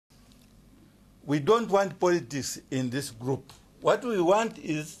we don't want politics in this group. What we want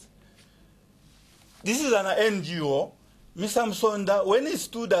is, this is an NGO. Mr. Musonda, when he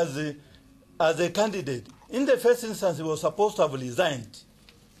stood as a candidate, in the first instance, he was supposed to have resigned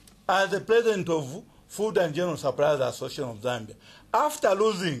as the president of Food and General Suppliers Association of Zambia. After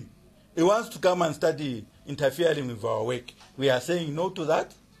losing, he wants to come and study interfering with our work. We are saying no to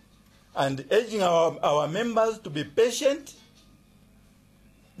that and urging our members to be patient.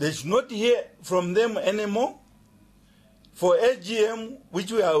 They should not hear from them anymore. For AGM,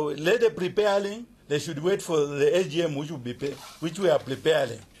 which we are later preparing, they should wait for the AGM which we are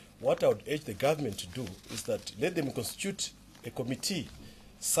preparing. What I would urge the government to do is that let them constitute a committee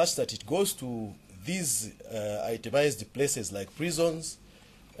such that it goes to these itemized places like prisons,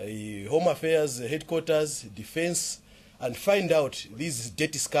 Home Affairs headquarters, defense, and find out these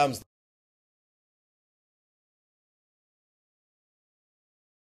dirty scams.